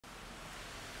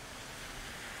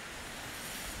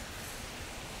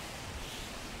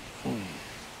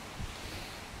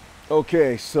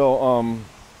Okay, so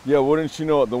yeah, wouldn't you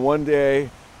know it, the one day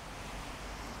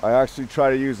I actually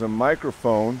try to use a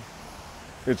microphone,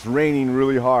 it's raining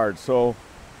really hard, so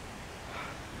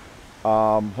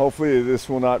hopefully this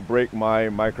will not break my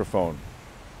microphone.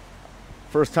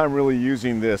 First time really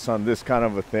using this on this kind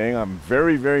of a thing. I'm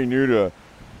very, very new to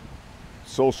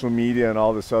social media and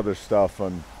all this other stuff,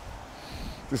 and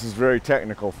this is very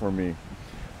technical for me.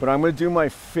 But I'm going to do my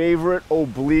favorite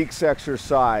obliques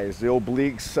exercise. The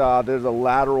obliques, they're the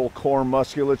lateral core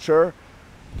musculature.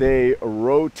 They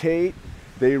rotate,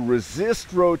 they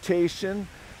resist rotation,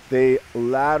 they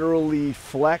laterally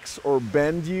flex or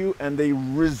bend you, and they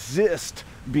resist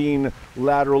being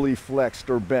laterally flexed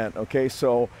or bent. Okay,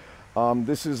 so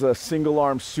this is a single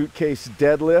arm suitcase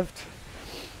deadlift,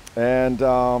 and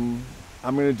I'm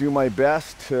going to do my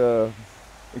best to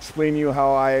explain to you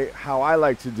how I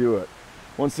like to do it.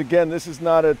 Once again, this is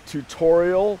not a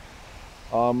tutorial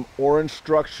or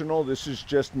instructional. This is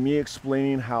just me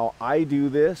explaining how I do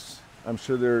this. I'm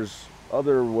sure there's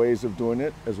other ways of doing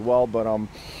it as well, but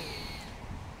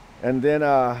and then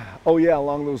oh yeah,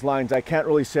 along those lines, I can't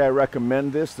really say I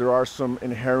recommend this. There are some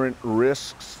inherent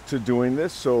risks to doing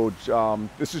this, so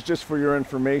this is just for your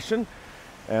information,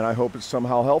 and I hope it's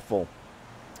somehow helpful.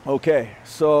 Okay,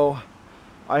 so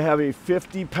I have a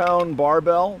 50-pound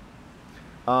barbell.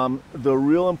 The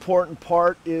real important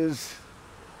part is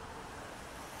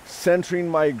centering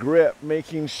my grip,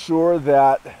 making sure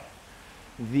that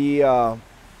the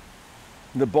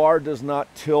bar does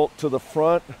not tilt to the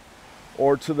front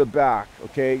or to the back.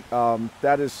 Okay,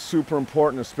 that is super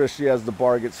important, especially as the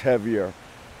bar gets heavier.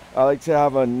 I like to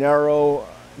have a narrow,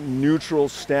 neutral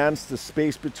stance. The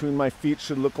space between my feet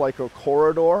should look like a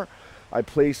corridor. I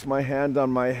place my hand on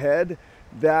my head.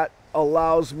 That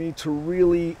allows me to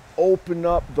really open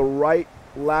up the right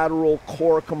lateral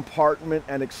core compartment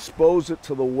and expose it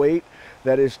to the weight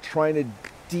that is trying to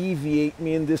deviate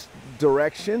me in this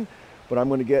direction. But I'm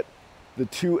going to get the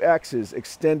two X's,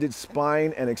 extended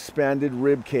spine and expanded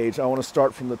rib cage. I want to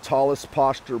start from the tallest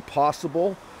posture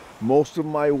possible. Most of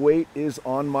my weight is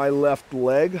on my left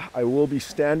leg. I will be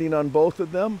standing on both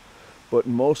of them, but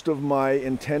most of my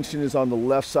intention is on the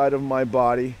left side of my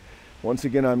body. Once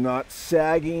again, I'm not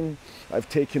sagging. I've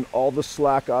taken all the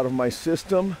slack out of my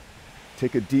system.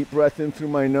 Take a deep breath in through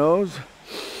my nose.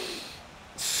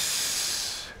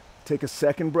 Take a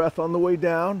second breath on the way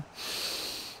down.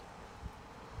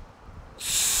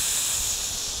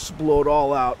 Blow it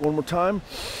all out. One more time.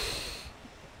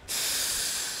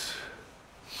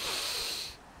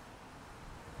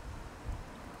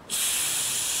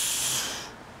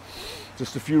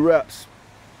 Just a few reps,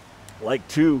 like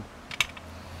 2.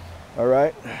 All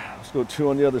right, let's go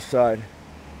 2 on the other side.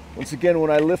 Once again, when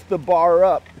I lift the bar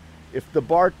up, if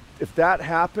that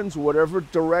happens, whatever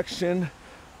direction,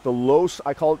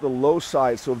 I call it the low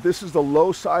side. So if this is the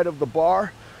low side of the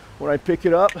bar, when I pick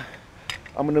it up,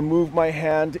 I'm going to move my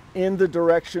hand in the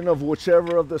direction of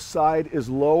whichever of the side is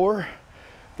lower.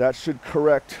 That should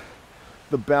correct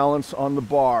the balance on the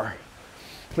bar.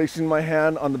 Placing my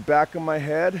hand on the back of my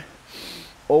head,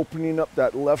 opening up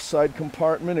that left side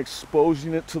compartment,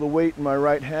 exposing it to the weight in my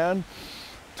right hand.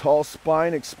 Tall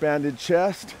spine, expanded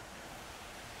chest.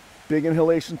 Big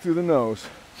inhalation through the nose.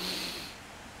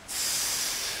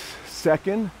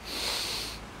 Second.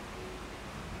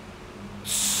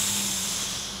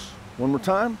 One more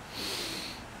time.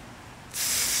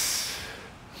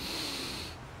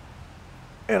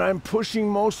 And I'm pushing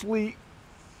mostly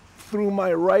through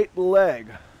my right leg.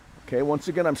 Okay, once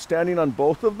again, I'm standing on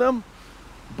both of them,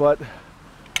 but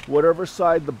whatever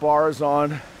side the bar is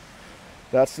on,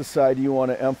 that's the side you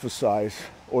want to emphasize,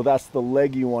 or that's the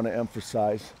leg you want to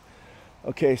emphasize.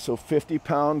 Okay, so 50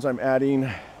 pounds, I'm adding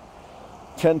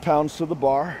 10 pounds to the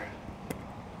bar.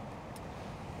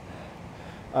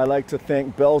 I like to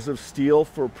thank Bells of Steel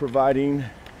for providing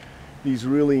these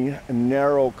really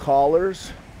narrow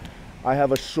collars. I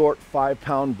have a short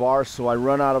 5-pound bar, so I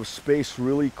run out of space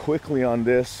really quickly on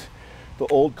this. The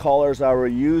old collars I were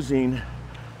using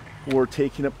were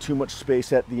taking up too much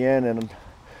space at the end and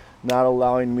not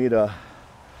allowing me to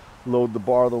load the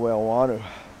bar the way I want to.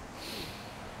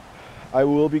 I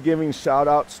will be giving shout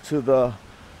outs to the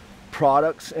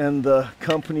products and the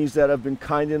companies that have been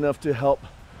kind enough to help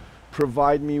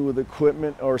provide me with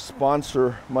equipment or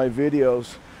sponsor my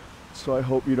videos, so I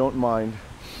hope you don't mind.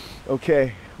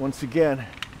 Okay, once again,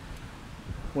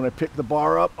 when I pick the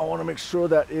bar up, I want to make sure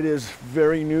that it is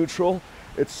very neutral.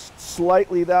 It's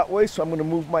slightly that way, so I'm going to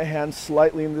move my hand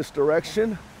slightly in this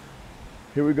direction.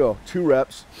 Here we go, 2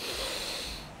 reps.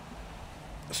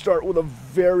 Start with a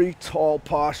very tall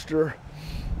posture,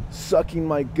 sucking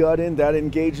my gut in. That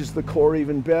engages the core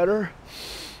even better.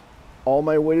 All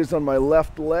my weight is on my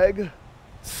left leg.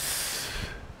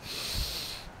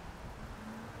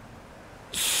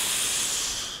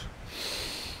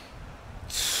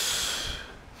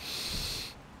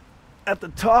 At the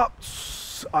top,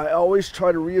 I always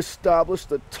try to reestablish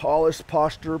the tallest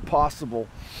posture possible.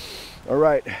 All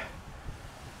right.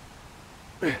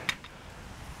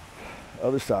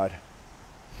 Other side.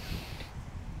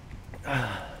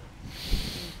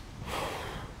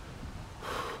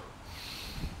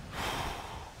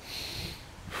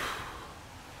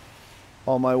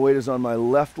 All my weight is on my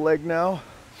left leg now.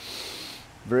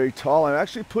 Very tall. I'm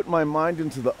actually putting my mind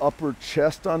into the upper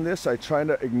chest on this. I try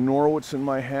to ignore what's in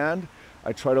my hand.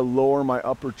 I try to lower my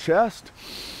upper chest.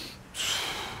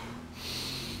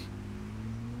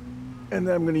 And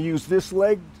then I'm going to use this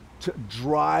leg to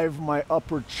drive my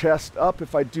upper chest up.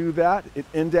 If I do that, it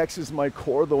indexes my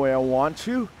core the way I want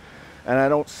to, and I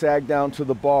don't sag down to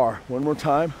the bar. One more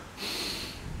time.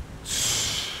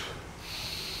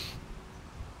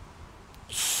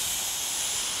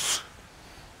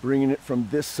 Bringing it from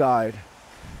this side.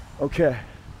 Okay.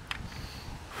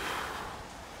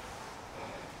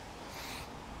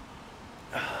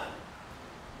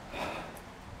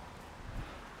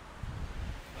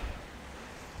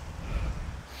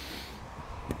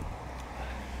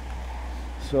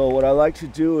 So what I like to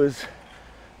do is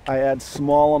I add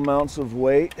small amounts of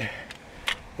weight,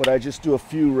 but I just do a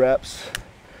few reps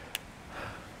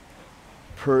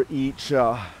per each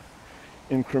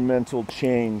incremental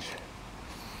change.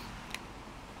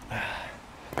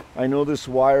 I know this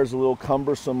wire is a little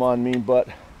cumbersome on me, but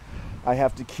I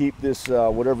have to keep this,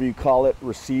 whatever you call it,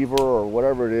 receiver or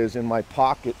whatever it is, in my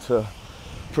pocket to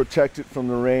protect it from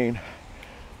the rain.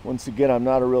 Once again, I'm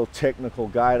not a real technical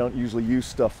guy. I don't usually use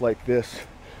stuff like this.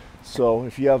 So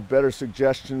if you have better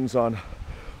suggestions on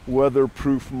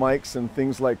weatherproof mics and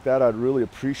things like that, I'd really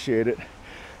appreciate it.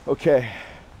 Okay.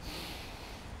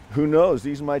 Who knows?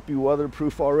 These might be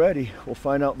weatherproof already. We'll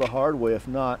find out the hard way if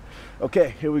not.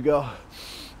 Okay, here we go.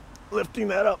 Lifting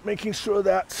that up, making sure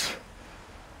that's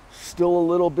still a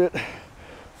little bit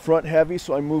front heavy,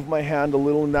 so I move my hand a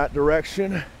little in that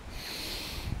direction.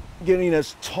 Getting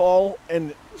as tall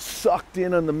and sucked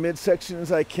in on the midsection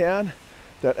as I can.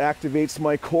 That activates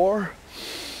my core.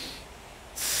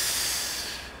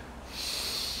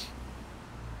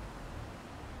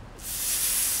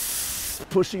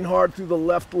 Pushing hard through the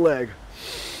left leg.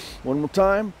 One more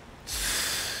time.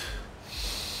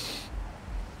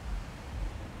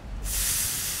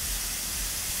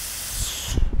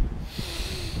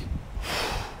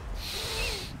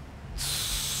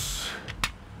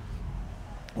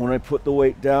 When I put the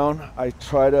weight down, I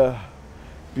try to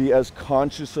be as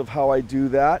conscious of how I do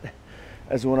that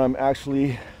as when I'm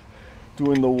actually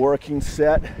doing the working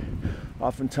set.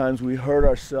 Oftentimes we hurt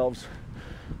ourselves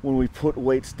when we put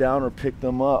weights down or pick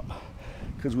them up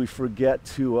because we forget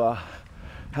to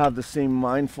have the same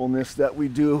mindfulness that we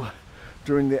do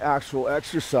during the actual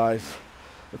exercise.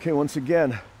 Okay, once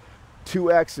again,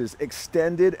 2 X's,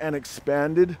 extended and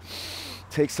expanded,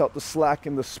 takes out the slack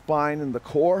in the spine and the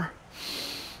core,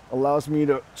 allows me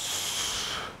to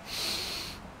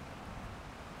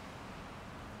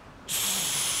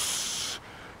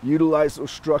utilize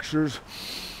those structures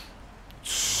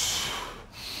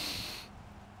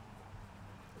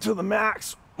to the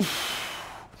max.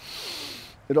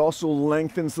 It also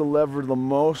lengthens the lever the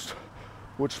most,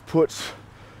 which puts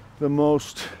the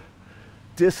most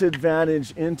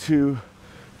disadvantage into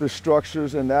the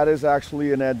structures, and that is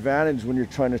actually an advantage when you're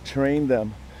trying to train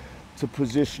them, to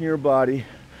position your body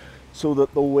so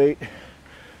that the weight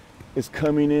is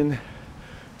coming in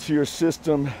to your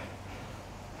system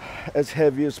as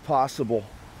heavy as possible.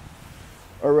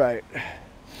 All right.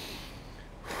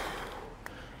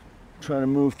 Trying to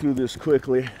move through this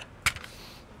quickly.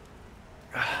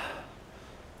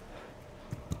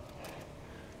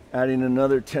 Adding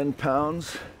another 10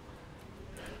 pounds,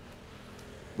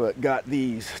 but got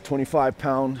these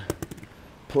 25-pound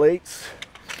plates.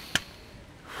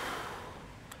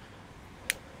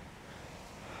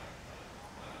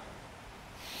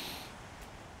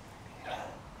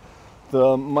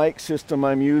 The mic system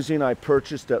I'm using, I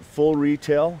purchased at full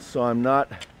retail, so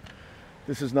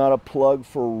this is not a plug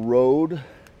for Rode,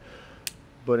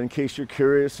 but in case you're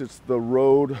curious, it's the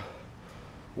Rode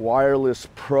Wireless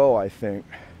Pro, I think.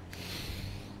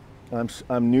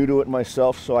 I'm new to it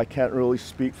myself, so I can't really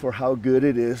speak for how good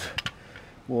it is.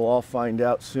 We'll all find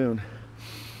out soon.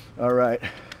 All right.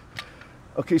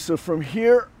 Okay, so from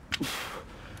here,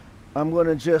 I'm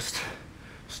gonna just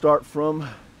start from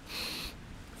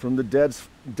the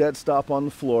dead stop on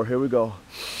the floor. Here we go.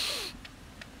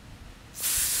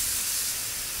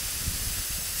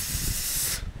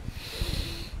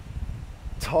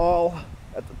 tall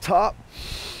at the top.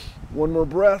 One more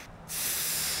breath.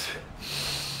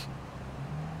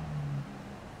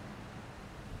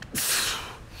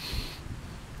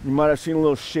 You might have seen a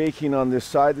little shaking on this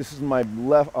side. This is my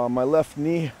left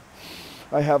knee.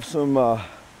 I have some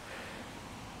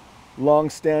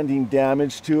long-standing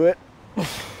damage to it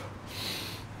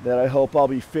that I hope I'll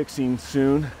be fixing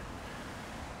soon.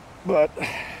 But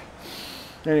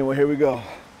anyway, here we go.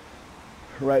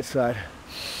 Right side.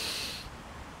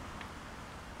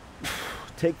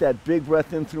 Take that big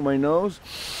breath in through my nose.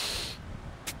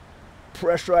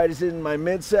 Pressurize it in my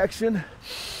midsection.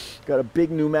 Got a big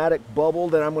pneumatic bubble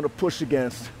that I'm going to push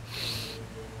against.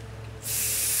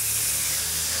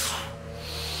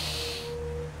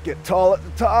 Get tall at the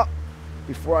top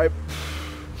before I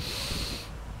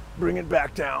bring it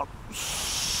back down.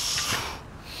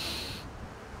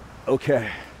 Okay.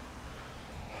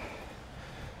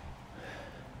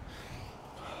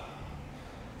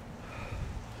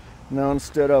 Now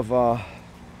instead of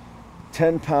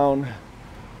 10-pound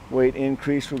weight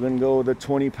increase, we're going to go with a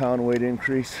 20-pound weight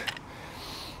increase.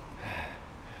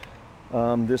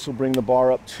 This will bring the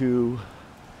bar up to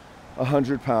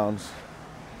 100 pounds.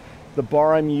 The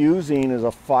bar I'm using is a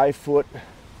 5-foot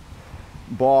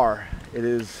bar. It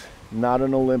is not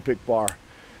an Olympic bar.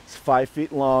 It's 5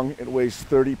 feet long. It weighs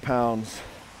 30 pounds.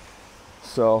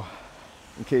 So,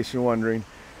 in case you're wondering,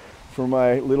 for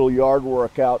my little yard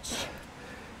workouts,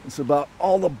 it's about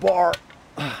all the bar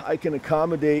I can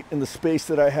accommodate in the space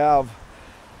that I have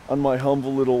on my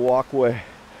humble little walkway.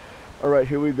 All right,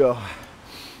 here we go.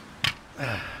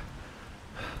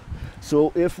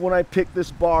 So if when I pick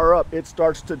this bar up, it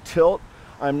starts to tilt,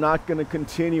 I'm not going to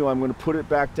continue. I'm going to put it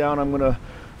back down. I'm going to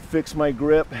fix my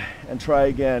grip and try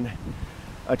again.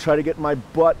 I try to get my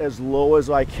butt as low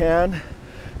as I can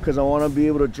because I want to be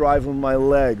able to drive with my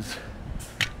legs.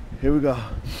 Here we go.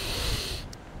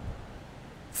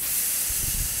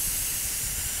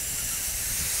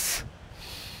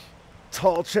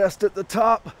 Tall chest at the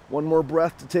top. One more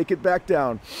breath to take it back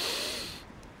down.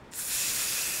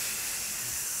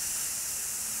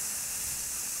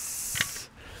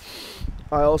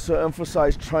 I also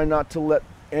emphasize try not to let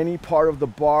any part of the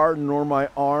bar nor my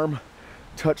arm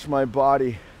touch my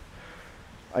body.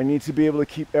 I need to be able to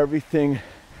keep everything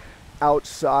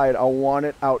outside. I want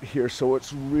it out here so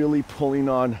it's really pulling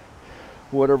on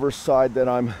whatever side that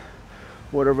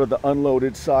whatever the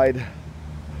unloaded side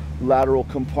lateral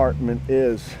compartment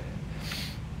is.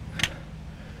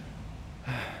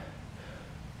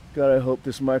 God, I hope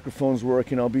this microphone's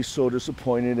working. I'll be so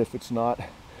disappointed if it's not.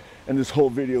 And this whole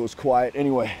video is quiet.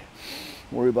 Anyway,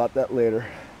 worry about that later.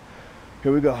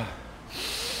 Here we go.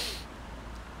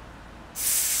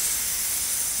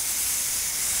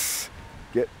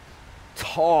 Get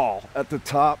tall at the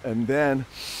top and then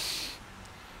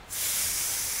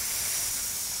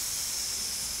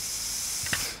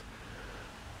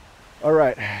all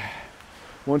right.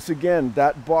 Once again,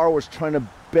 that bar was trying to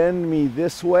bend me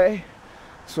this way,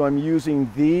 so I'm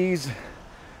using these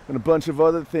and a bunch of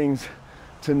other things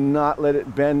to not let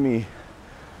it bend me.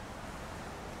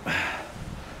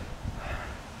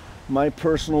 My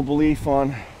personal belief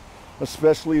on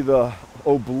especially the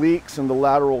obliques and the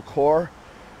lateral core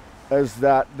is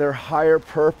that their higher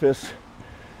purpose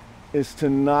is to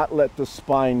not let the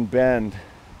spine bend.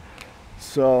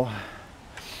 So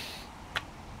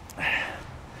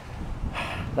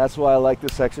that's why I like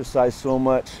this exercise so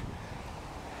much.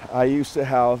 I used to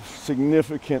have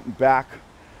significant back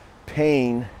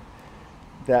pain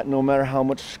that no matter how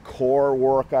much core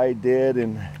work I did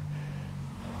and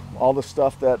all the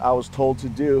stuff that I was told to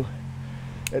do,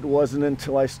 it wasn't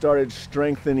until I started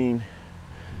strengthening.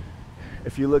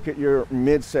 If you look at your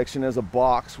midsection as a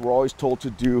box, we're always told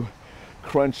to do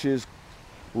crunches,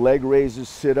 leg raises,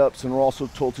 sit-ups, and we're also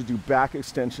told to do back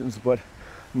extensions, but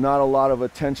not a lot of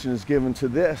attention is given to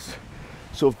this.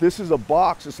 So if this is a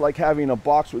box, it's like having a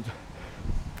box with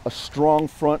a strong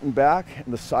front and back,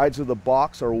 and the sides of the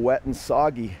box are wet and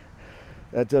soggy.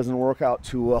 That doesn't work out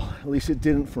too well. At least it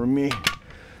didn't for me.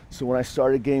 So when I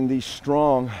started getting these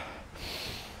strong,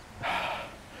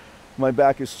 my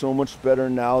back is so much better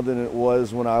now than it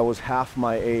was when I was half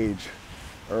my age.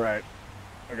 All right,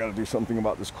 I gotta do something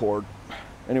about this cord.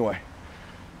 Anyway,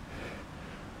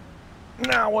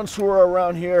 now once we're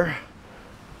around here,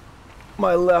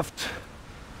 my left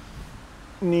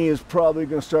knee is probably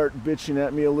going to start bitching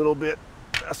at me a little bit.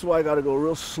 That's why I got to go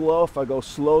real slow. If I go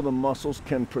slow, the muscles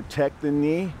can protect the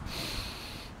knee,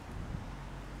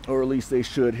 or at least they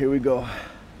should. Here we go.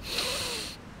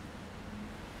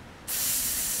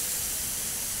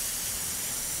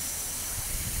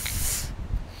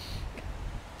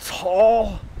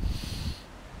 Tall.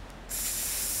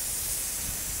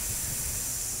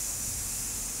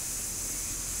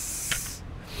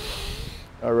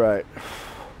 All right.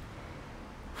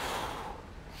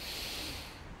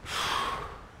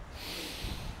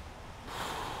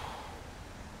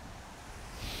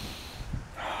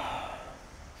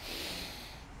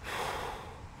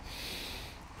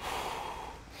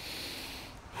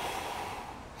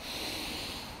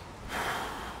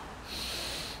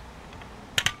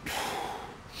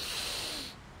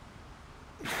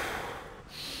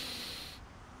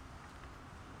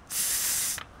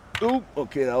 Oop,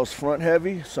 okay, that was front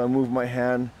heavy, so I moved my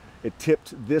hand. It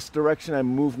tipped this direction. I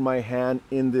moved my hand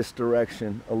in this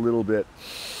direction a little bit.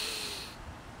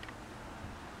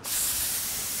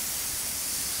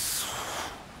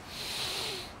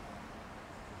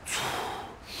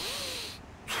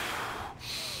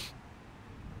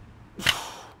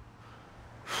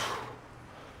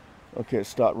 Okay, it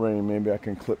stopped raining. Maybe I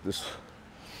can clip this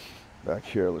back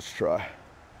here. Let's try.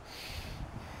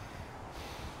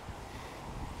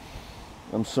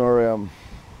 I'm sorry I'm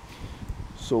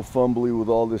so fumbly with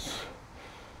all this.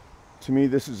 To me,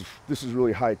 this is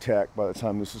really high tech by the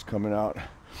time this is coming out.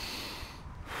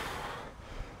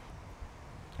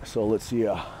 So let's see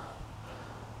if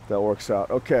that works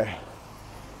out. Okay.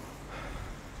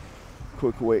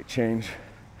 Quick weight change.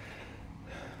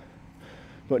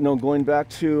 But no, going back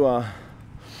to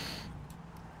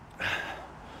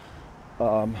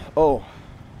oh,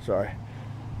 sorry.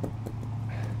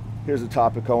 Here's a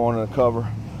topic I wanted to cover.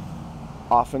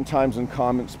 Oftentimes in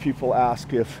comments, people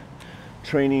ask if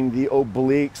training the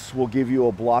obliques will give you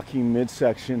a blocking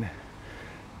midsection.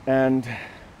 And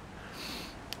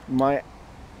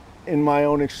in my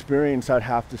own experience, I'd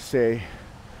have to say,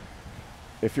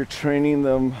 if you're training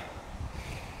them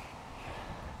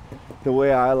the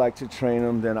way I like to train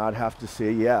them, then I'd have to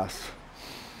say yes.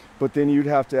 But then you'd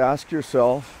have to ask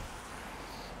yourself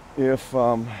if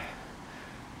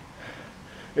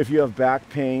you have back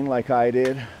pain like I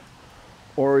did,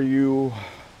 or you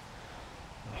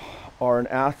are an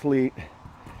athlete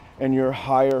and your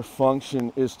higher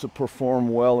function is to perform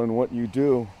well in what you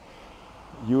do,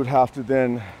 you would have to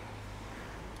then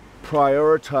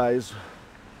prioritize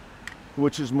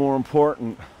which is more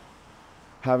important,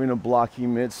 having a blocky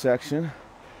midsection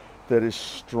that is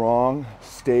strong,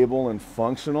 stable, and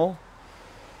functional,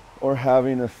 or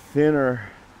having a thinner,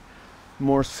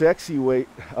 more sexy weight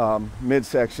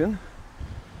midsection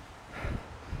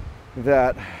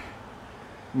that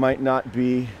might not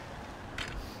be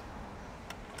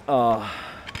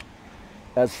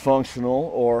as functional,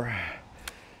 or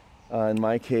in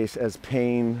my case, as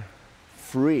pain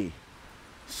free.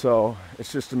 So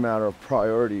it's just a matter of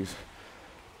priorities.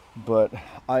 But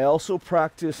I also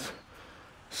practice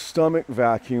stomach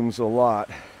vacuums a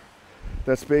lot.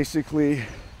 That's basically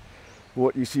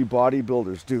what you see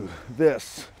bodybuilders do.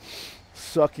 This,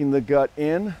 sucking the gut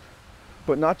in,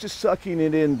 but not just sucking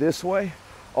it in this way,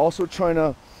 also trying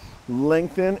to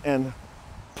lengthen and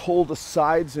pull the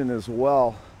sides in as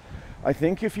well. I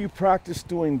think if you practice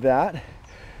doing that,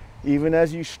 even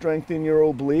as you strengthen your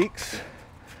obliques,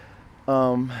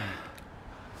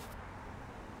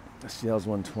 let's see, that was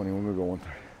 120, we're gonna go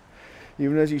 130.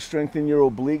 Even as you strengthen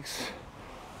your obliques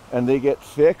and they get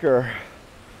thicker,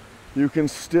 you can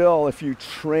still, if you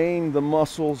train the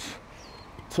muscles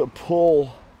to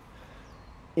pull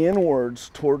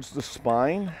inwards towards the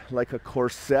spine, like a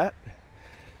corset,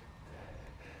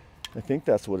 I think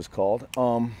that's what it's called,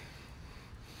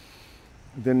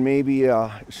 then maybe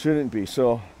it shouldn't be.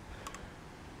 So,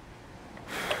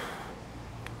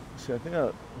 see, I think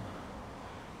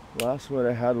last weight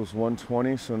I had was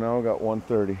 120, so now I got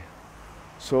 130.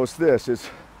 So it's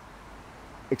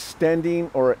extending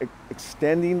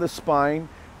the spine,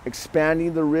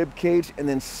 expanding the rib cage, and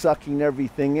then sucking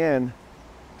everything in.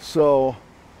 So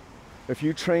if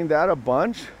you train that a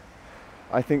bunch,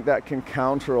 I think that can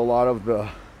counter a lot of the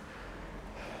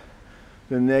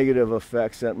negative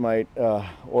effects that might,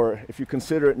 or if you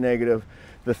consider it negative,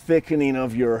 the thickening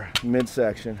of your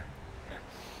midsection.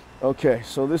 Okay,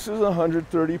 so this is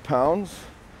 130 pounds.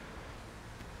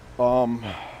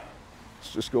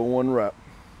 Let's just go one rep.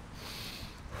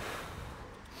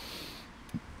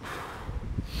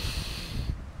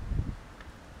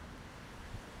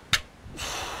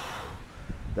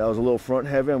 That was a little front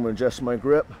heavy. I'm going to adjust my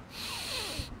grip.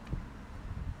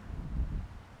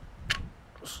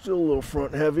 Still a little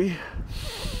front heavy.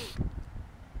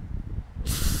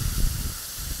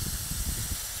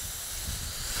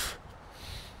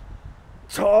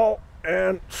 Tall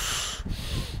and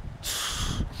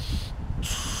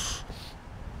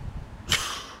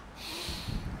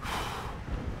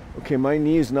okay, my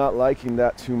knee is not liking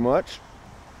that too much.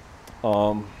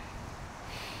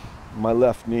 My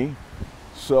left knee.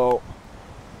 So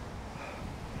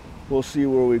we'll see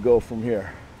where we go from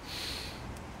here.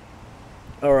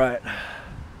 All right,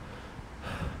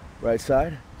 right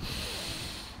side.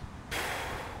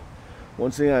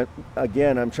 Once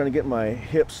again, I'm trying to get my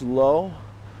hips low.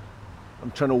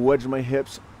 I'm trying to wedge my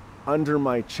hips under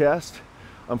my chest.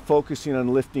 I'm focusing on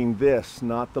lifting this,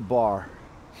 not the bar.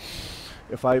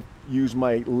 If I use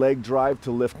my leg drive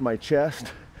to lift my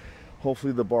chest,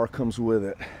 hopefully the bar comes with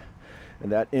it.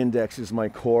 And that index is my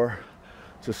core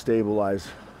to stabilize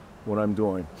what I'm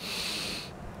doing.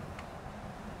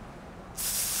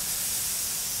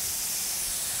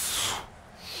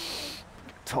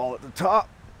 Tall at the top.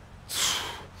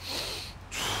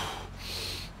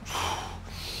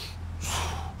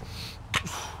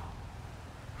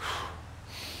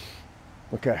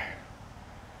 Okay.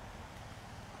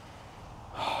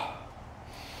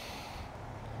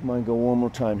 Might go one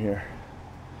more time here.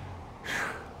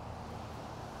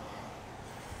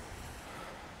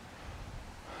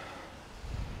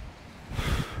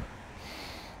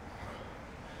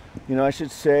 You know, I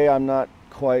should say I'm not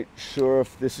quite sure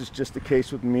if this is just the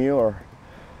case with me, or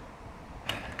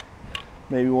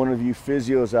maybe one of you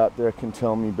physios out there can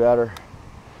tell me better.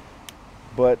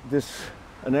 But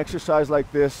an exercise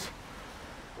like this,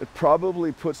 it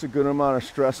probably puts a good amount of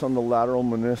stress on the lateral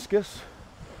meniscus.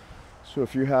 So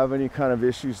if you have any kind of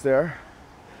issues there,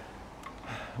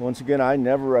 once again, I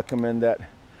never recommend that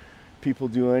people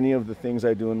do any of the things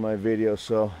I do in my videos.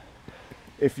 So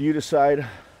if you decide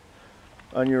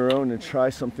on your own to try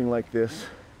something like this,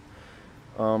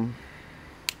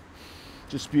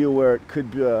 just be aware it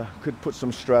could put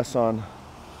some stress on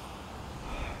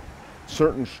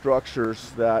certain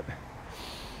structures that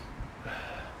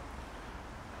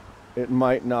it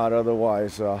might not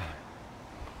otherwise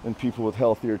in people with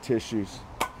healthier tissues.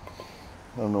 I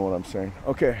don't know what I'm saying.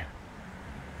 Okay.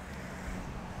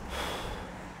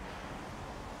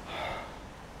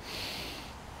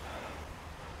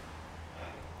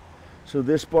 So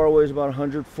this bar weighs about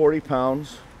 140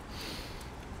 pounds.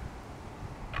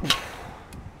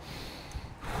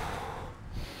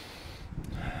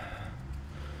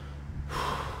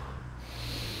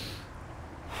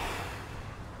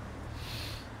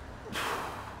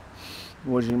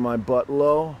 Wedging my butt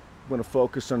low. I'm going to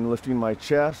focus on lifting my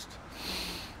chest.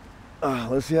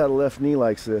 Let's see how the left knee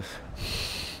likes this.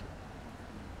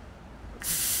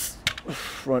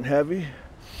 Front heavy.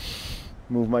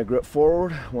 Move my grip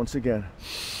forward once again.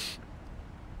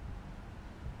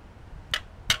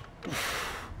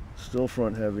 Still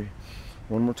front heavy.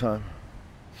 One more time.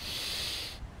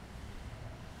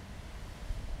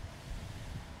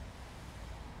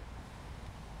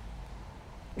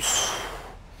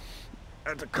 I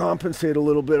had to compensate a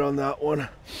little bit on that one.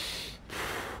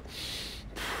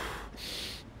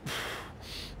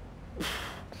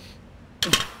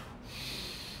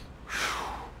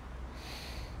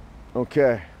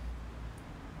 Okay.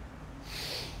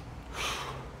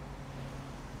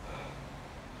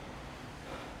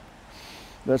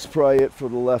 That's probably it for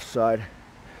the left side.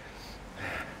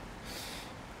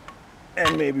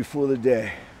 And maybe for the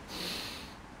day.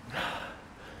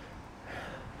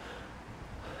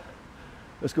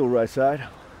 Let's go right side.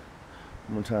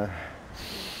 One more time.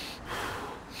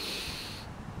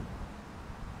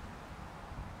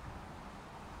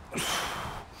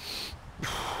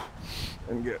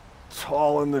 And get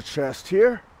tall in the chest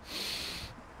here.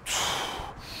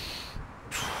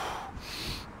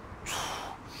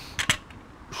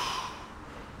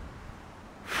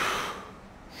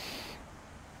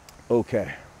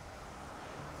 Okay.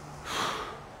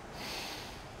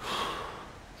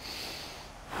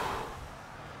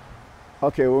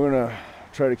 Okay, we're gonna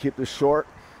try to keep this short.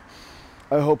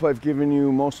 I hope I've given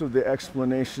you most of the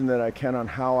explanation that I can on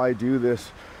how I do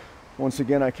this. Once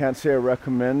again, I can't say I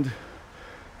recommend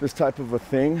this type of a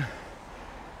thing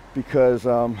because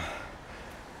I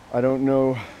don't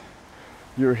know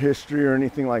your history or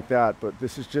anything like that, but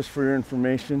this is just for your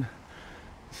information,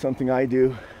 something I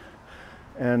do,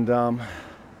 and I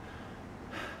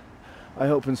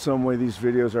hope in some way these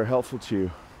videos are helpful to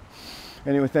you.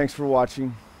 Anyway, thanks for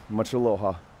watching. Much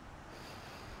aloha.